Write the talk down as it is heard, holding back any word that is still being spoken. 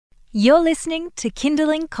You're listening to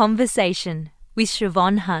Kindling Conversation with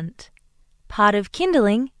Siobhan Hunt, part of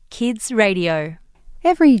Kindling Kids Radio.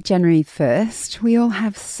 Every January 1st, we all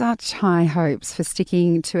have such high hopes for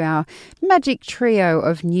sticking to our magic trio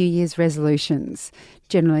of New Year's resolutions.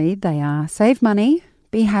 Generally, they are save money,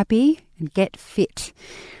 be happy, and get fit.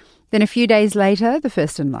 Then a few days later, the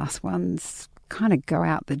first and last ones kind of go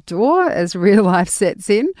out the door as real life sets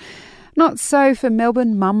in. Not so for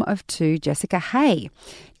Melbourne mum of two, Jessica Hay.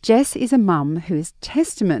 Jess is a mum who is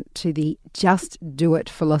testament to the just do it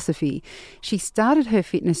philosophy. She started her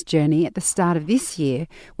fitness journey at the start of this year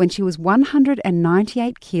when she was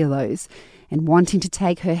 198 kilos and wanting to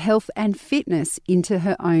take her health and fitness into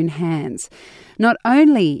her own hands. Not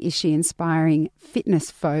only is she inspiring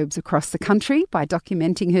fitness phobes across the country by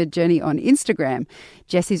documenting her journey on Instagram,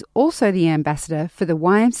 Jess is also the ambassador for the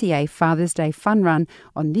YMCA Father's Day Fun Run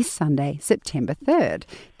on this Sunday, September 3rd.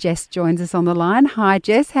 Jess joins us on the line. Hi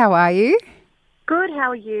Jess, how are you? Good, how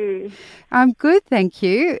are you? I'm good, thank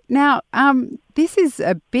you. Now, this is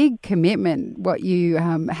a big commitment, what you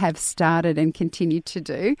have started and continue to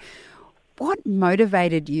do. What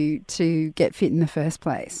motivated you to get fit in the first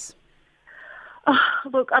place?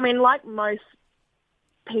 Look, I mean, like most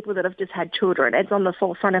people that have just had children, it's on the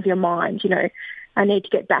forefront of your mind, you know, I need to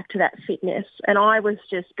get back to that fitness. And I was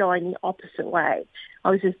just going the opposite way. I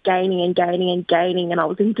was just gaining and gaining and gaining, and I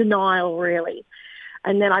was in denial, really.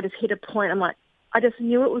 And then I just hit a point, I'm like, I just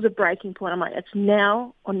knew it was a breaking point. I'm like, it's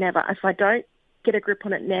now or never. If I don't get a grip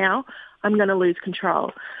on it now, I'm going to lose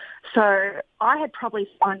control. So I had probably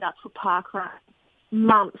signed up for parkrun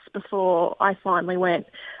months before I finally went.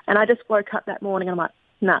 And I just woke up that morning and I'm like,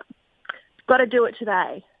 nah, got to do it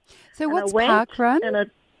today. So what's parkrun?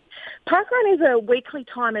 Parkrun is a weekly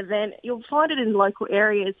time event. You'll find it in local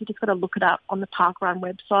areas. You just got to look it up on the parkrun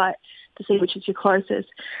website to see which is your closest.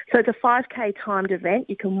 So it's a 5K timed event.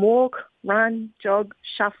 You can walk, run, jog,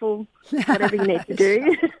 shuffle, whatever you need to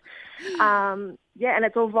do. Yeah, and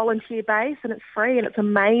it's all volunteer-based and it's free and it's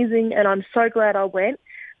amazing, and I'm so glad I went.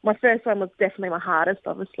 My first one was definitely my hardest,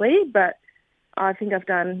 obviously, but I think I've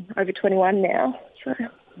done over 21 now. So.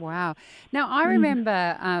 Wow. Now, I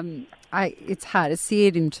remember, it's hard to see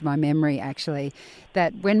it into my memory, actually,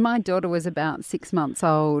 that when my daughter was about 6 months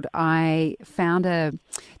old, I found there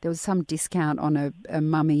was some discount on a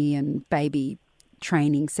mummy and baby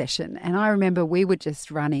training session. And I remember we were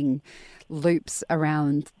just running loops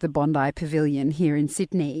around the Bondi Pavilion here in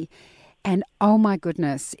Sydney. And oh my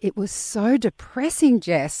goodness, it was so depressing,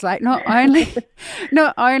 Jess. Like not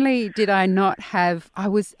only did I not have,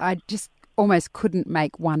 I just almost couldn't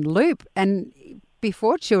make one loop. And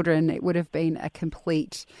before children, it would have been a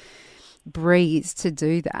complete breeze to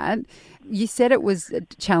do that. You said it was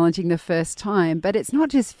challenging the first time, but it's not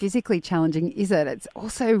just physically challenging, is it? It's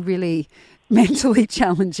also really mentally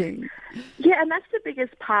challenging. Yeah, and that's the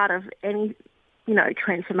biggest part of any,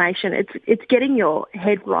 transformation. It's getting your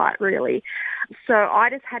head right, really. So I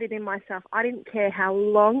just had it in myself. I didn't care how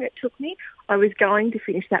long it took me. I was going to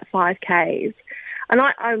finish that 5Ks. And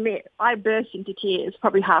I admit, I burst into tears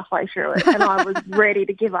probably halfway through it, and I was ready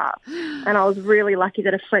to give up. And I was really lucky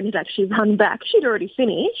that a friend had actually run back. She'd already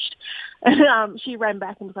finished. And she ran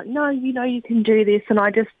back and was like, no, you can do this. And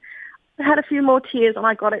I just had a few more tears and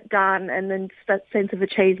I got it done, and then that sense of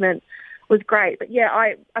achievement was great. But yeah,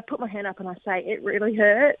 I put my hand up and I say it really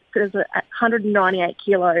hurt because at 198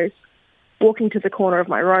 kilos, walking to the corner of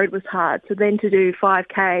my road was hard. So then to do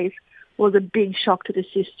 5Ks was a big shock to the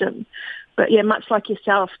system. But yeah, much like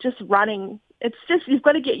yourself, just running, it's just, you've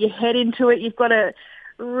got to get your head into it. You've got to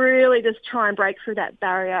really just try and break through that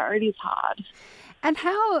barrier. It is hard. And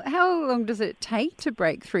how long does it take to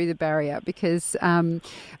break through the barrier? Because,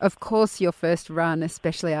 of course, your first run,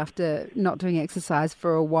 especially after not doing exercise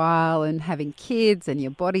for a while and having kids and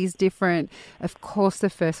your body's different, of course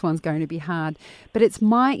the first one's going to be hard. But it's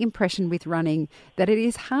my impression with running that it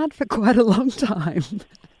is hard for quite a long time.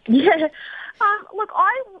 Yeah. Look,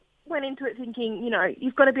 I went into it thinking,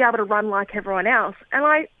 you've got to be able to run like everyone else. And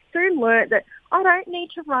I soon learnt that I don't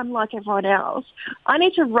need to run like everyone else. I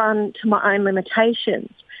need to run to my own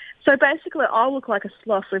limitations. So basically, I'll look like a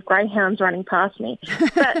sloth with greyhounds running past me.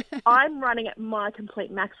 But I'm running at my complete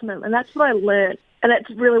maximum, and that's what I learned. And that's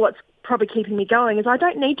really what's probably keeping me going, is I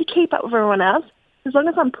don't need to keep up with everyone else. As long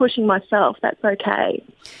as I'm pushing myself, that's okay.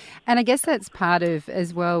 And I guess that's part of,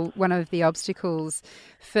 as well, one of the obstacles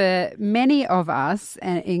for many of us,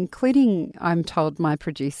 and including, I'm told, my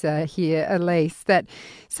producer here, Elise, that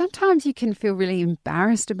sometimes you can feel really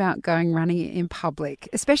embarrassed about going running in public,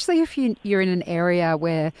 especially if you're in an area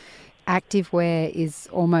where activewear is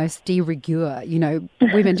almost de rigueur. You know,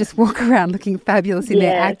 women just walk around looking fabulous in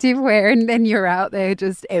their activewear, and then you're out there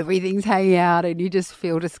just everything's hanging out and you just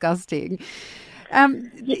feel disgusting.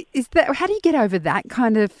 Is that, how do you get over that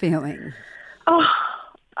kind of feeling? Oh,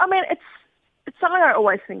 I mean, it's something I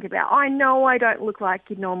always think about. I know I don't look like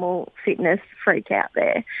your normal fitness freak out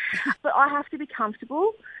there, but I have to be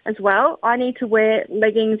comfortable as well. I need to wear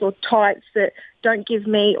leggings or tights that don't give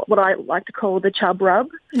me what I like to call the chub rub,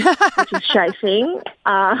 which is chafing.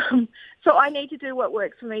 So I need to do what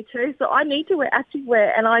works for me too. So I need to wear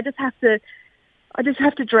activewear, and I just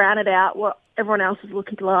have to drown it out what everyone else is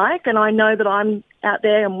looking like. And I know that I'm out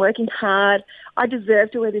there, I'm working hard. I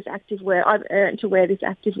deserve to wear this activewear. I've earned to wear this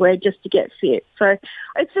activewear just to get fit. So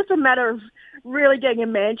it's just a matter of really getting a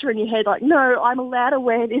mantra in your head, like, no, I'm allowed to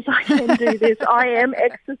wear this. I can do this. I am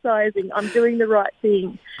exercising. I'm doing the right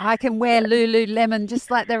thing. I can wear Lululemon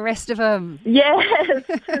just like the rest of them. Yes.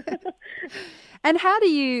 And how do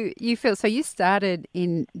you feel? So you started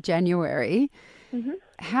in January. Mm-hmm.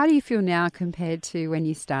 How do you feel now compared to when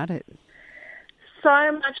you started?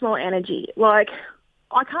 So much more energy. Like,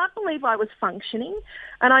 I can't believe I was functioning.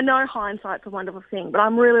 And I know hindsight's a wonderful thing, but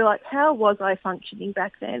I'm really like, how was I functioning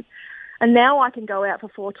back then? And now I can go out for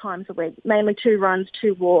 4 times a week, mainly 2 runs,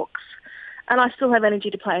 2 walks, and I still have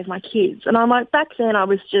energy to play with my kids. And I'm like, back then I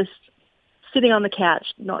was just sitting on the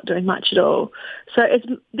couch, not doing much at all. So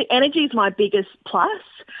the energy is my biggest plus,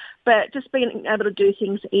 but just being able to do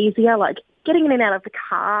things easier, like getting in and out of the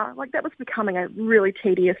car, like that was becoming a really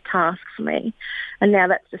tedious task for me. And now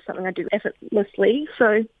that's just something I do effortlessly.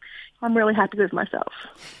 So I'm really happy with myself.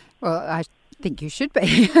 Well, I think you should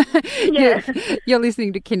be. Yeah. You're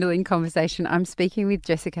listening to Kindling Conversation. I'm speaking with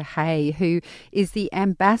Jessica Hay, who is the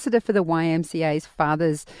ambassador for the YMCA's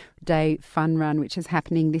Father's Day Fun Run, which is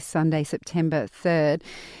happening this Sunday, September 3rd.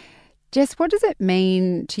 Jess, what does it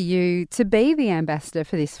mean to you to be the ambassador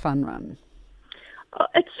for this fun run?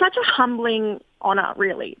 It's such a humbling honour,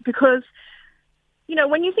 really, because, you know,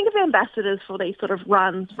 when you think of ambassadors for these sort of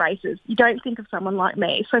runs, races, you don't think of someone like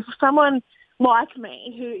me. So for someone like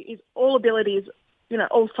me, who is all abilities, you know,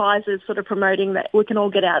 all sizes, sort of promoting that we can all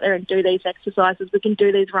get out there and do these exercises, we can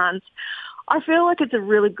do these runs, I feel like it's a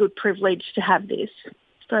really good privilege to have this.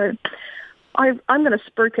 So I'm going to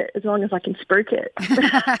spruik it as long as I can spruik it.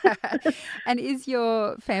 And is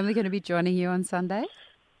your family going to be joining you on Sunday?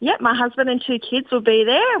 Yeah, my husband and 2 kids will be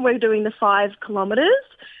there, and we're doing the 5 kilometres.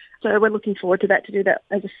 So we're looking forward to that, to do that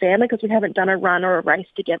as a family, because we haven't done a run or a race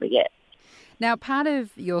together yet. Now, part of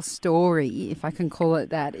your story, if I can call it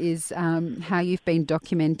that, is how you've been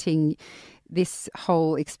documenting this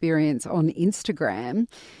whole experience on Instagram.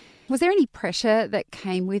 Was there any pressure that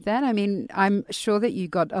came with that? I mean, I'm sure that you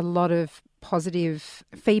got a lot of positive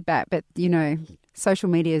feedback, but, you know, social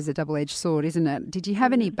media is a double-edged sword, isn't it? Did you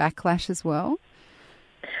have any backlash as well?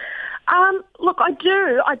 Look, I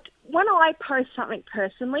do. When I post something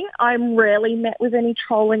personally, I'm rarely met with any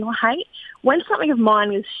trolling or hate. When something of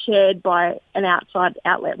mine is shared by an outside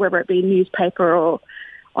outlet, whether it be a newspaper or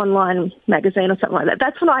online magazine or something like that,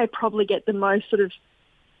 that's when I probably get the most sort of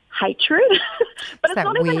hatred. But it's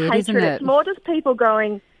not even weird, hatred. It's more just people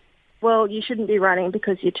going, well, you shouldn't be running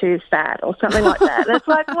because you're too fat or something like that. It's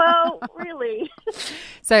like, well, really?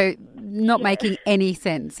 So not making any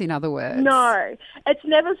sense, in other words. No, it's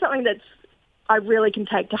never something that's I really can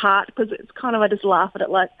take to heart, because it's kind of, I just laugh at it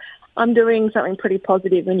like I'm doing something pretty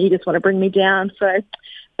positive and you just want to bring me down. So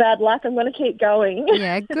bad luck. I'm going to keep going.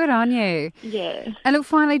 Yeah, good on you. Yeah. And look,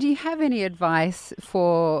 finally, do you have any advice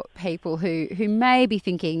for people who may be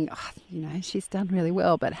thinking, oh, you know, she's done really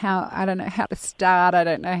well, but I don't know how to start. I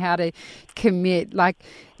don't know how to commit. Like,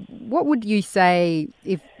 what would you say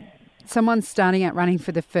if someone's starting out running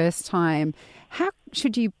for the first time? How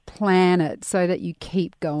should you plan it so that you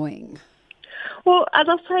keep going? Well, as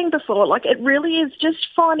I was saying before, like, it really is just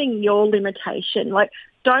finding your limitation. Like,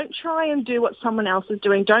 don't try and do what someone else is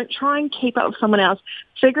doing. Don't try and keep up with someone else.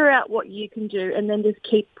 Figure out what you can do and then just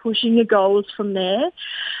keep pushing your goals from there.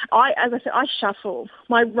 As I said, I shuffle.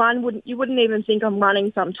 My run, you wouldn't even think I'm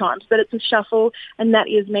running sometimes, but it's a shuffle, and that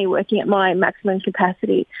is me working at my maximum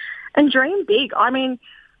capacity. And dream big. I mean,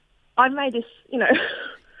 I've made this, you know,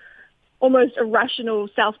 almost irrational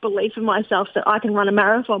self-belief in myself that I can run a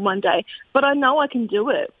marathon one day, but I know I can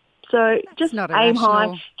do it. So just aim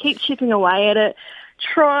high, keep chipping away at it.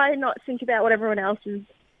 Try not to think about what everyone else is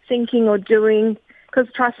thinking or doing, because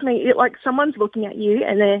trust me, like, someone's looking at you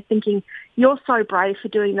and they're thinking, you're so brave for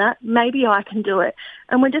doing that. Maybe I can do it.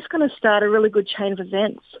 And we're just going to start a really good chain of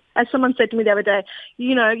events. As someone said to me the other day,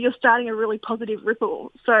 you know, you're starting a really positive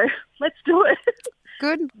ripple. So let's do it.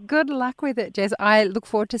 Good luck with it, Jess. I look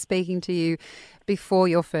forward to speaking to you before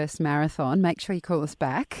your first marathon. Make sure you call us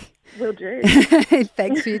back. Will do.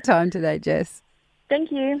 Thanks for your time today, Jess. Thank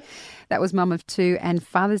you. That was Mum of Two and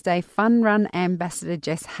Father's Day Fun Run Ambassador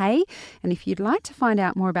Jess Hay. And if you'd like to find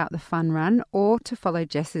out more about the Fun Run or to follow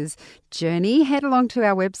Jess's journey, head along to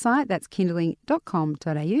our website. That's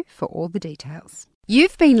kindling.com.au for all the details.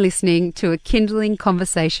 You've been listening to a Kindling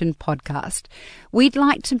Conversation podcast. We'd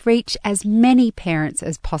like to reach as many parents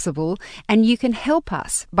as possible, and you can help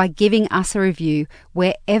us by giving us a review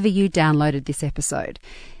wherever you downloaded this episode.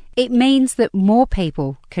 It means that more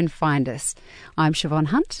people can find us. I'm Siobhan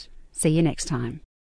Hunt. See you next time.